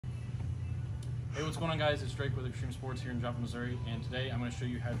Hey, what's going on, guys? It's Drake with Extreme Sports here in Joplin, Missouri, and today I'm going to show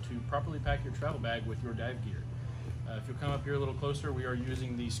you how to properly pack your travel bag with your dive gear. If you'll come up here a little closer, we are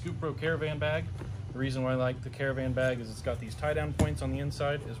using the Scoop Pro Caravan bag. The reason why I like the Caravan bag is it's got these tie-down points on the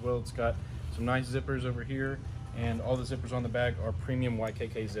inside, as well it's got some nice zippers over here, and all the zippers on the bag are premium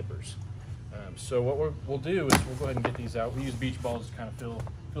YKK zippers. So what we'll do is we'll go ahead and get these out. We use beach balls to kind of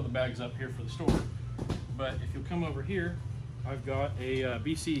fill the bags up here for the store. But if you'll come over here, I've got a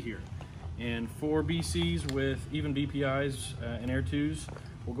BC here. And for BCs with even BPIs and Air 2s,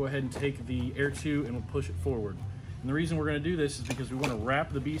 we'll go ahead and take the Air 2 and we'll push it forward. And the reason we're going to do this is because we want to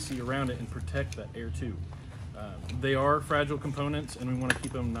wrap the BC around it and protect that Air 2. They are fragile components and we want to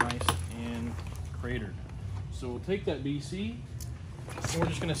keep them nice and cratered. So we'll take that BC and we're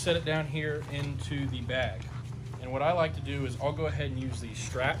just going to set it down here into the bag. And what I like to do is I'll go ahead and use these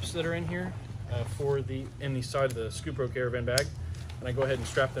straps that are in here in the side of the Scoop Pro Caravan bag. And I go ahead and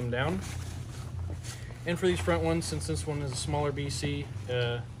strap them down. And for these front ones, since this one is a smaller BC,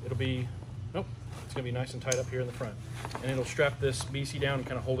 it's gonna be nice and tight up here in the front. And it'll strap this BC down and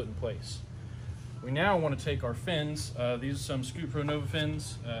kind of hold it in place. We now want to take our fins. These are some Scoop Pro Nova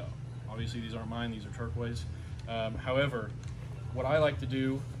fins. Obviously these aren't mine, these are turquoise. However, what I like to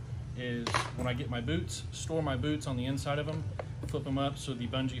do is when I get my boots, store my boots on the inside of them, flip them up so the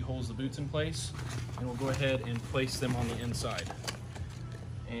bungee holds the boots in place, and we'll go ahead and place them on the inside.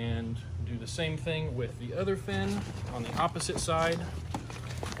 And do the same thing with the other fin on the opposite side.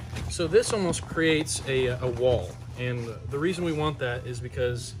 So this almost creates a wall, and the reason we want that is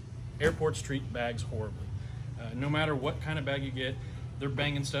because airports treat bags horribly. No matter what kind of bag you get, they're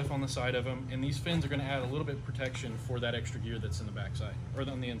banging stuff on the side of them, and these fins are going to add a little bit of protection for that extra gear that's in the backside or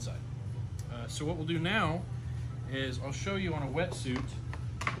on the inside. So what we'll do now is I'll show you on a wetsuit.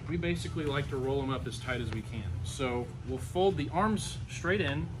 We basically like to roll them up as tight as we can. So we'll fold the arms straight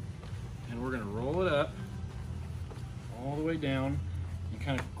in, and we're gonna roll it up all the way down and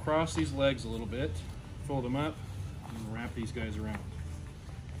kind of cross these legs a little bit, fold them up, and wrap these guys around.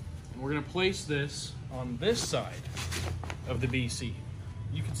 And we're gonna place this on this side of the BC.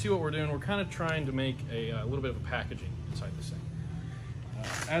 You can see what we're doing. We're kind of trying to make a little bit of a packaging inside this thing.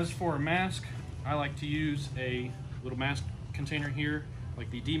 As for a mask, I like to use a little mask container here. Like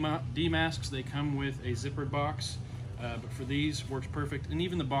the D masks, they come with a zippered box, but for these works perfect, and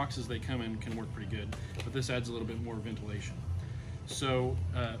even the boxes they come in can work pretty good, but this adds a little bit more ventilation. So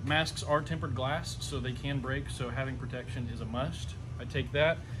masks are tempered glass, so they can break, so having protection is a must. I take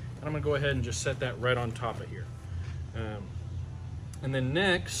that, and I'm gonna go ahead and just set that right on top of here. And then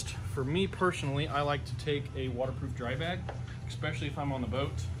next, for me personally, I like to take a waterproof dry bag, especially if I'm on the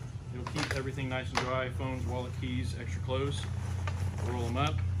boat. It'll keep everything nice and dry, phones, wallet, keys, extra clothes. Roll them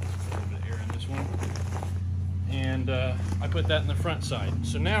up, a little bit of air in this one, and I put that in the front side.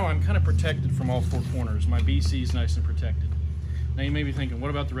 So now I'm kind of protected from all four corners. My BC is nice and protected. Now you may be thinking, what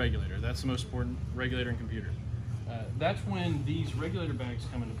about the regulator? That's the most important regulator in computer. That's when these regulator bags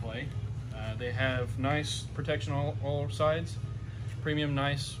come into play. They have nice protection on all sides, premium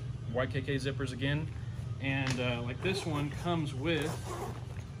nice YKK zippers again, and like this one comes with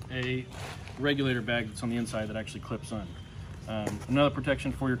a regulator bag that's on the inside that actually clips on. Another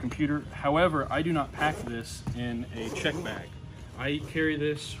protection for your computer. However, I do not pack this in a check bag. I carry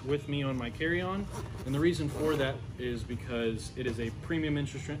this with me on my carry-on, and the reason for that is because it is a premium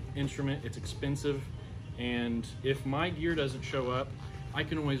instrument, it's expensive, and if my gear doesn't show up, I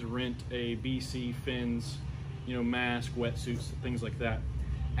can always rent a BC, fins, mask, wetsuits, things like that.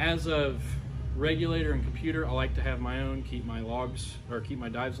 As of regulator and computer, I like to have my own, keep my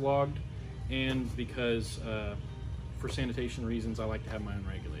dives logged, and because for sanitation reasons, I like to have my own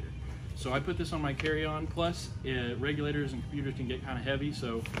regulator. So I put this on my carry-on, plus regulators and computers can get kind of heavy,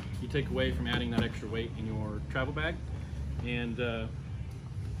 so you take away from adding that extra weight in your travel bag. And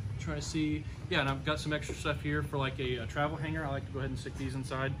try to see, yeah, and I've got some extra stuff here for like a travel hanger. I like to go ahead and stick these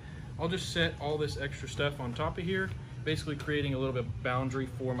inside. I'll just set all this extra stuff on top of here, basically creating a little bit of boundary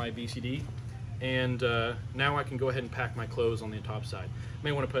for my BCD. And now I can go ahead and pack my clothes on the top side.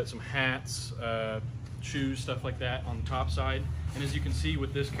 May want to put some hats, shoes, stuff like that on the top side. And as you can see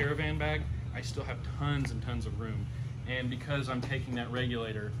with this caravan bag, I still have tons and tons of room. And because I'm taking that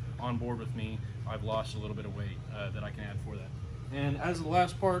regulator on board with me, I've lost a little bit of weight that I can add for that. And as the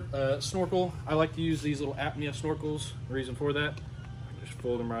last part, snorkel, I like to use these little apnea snorkels. The reason for that, I just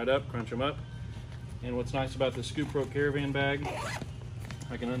fold them right up, crunch them up. And what's nice about the Scoop Pro Caravan bag,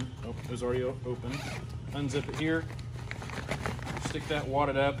 I can, oh, it was already open. Unzip it here, stick that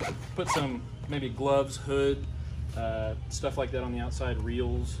wadded up, put some maybe gloves, hood, stuff like that on the outside,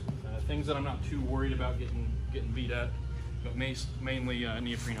 reels, things that I'm not too worried about getting beat up, but mainly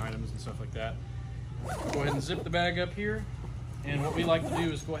neoprene items and stuff like that. Go ahead and zip the bag up here. And what we like to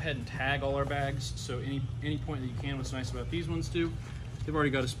do is go ahead and tag all our bags. So any point that you can. What's nice about these ones too, they've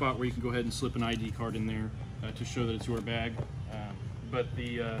already got a spot where you can go ahead and slip an ID card in there to show that it's your bag. But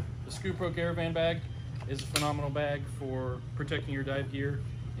the Scoop Pro Caravan bag is a phenomenal bag for protecting your dive gear,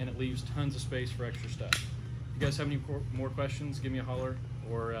 and it leaves tons of space for extra stuff. If you guys have any more questions, give me a holler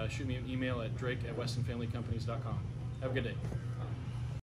or shoot me an email at drake@westonfamilycompanies.com. Have a good day.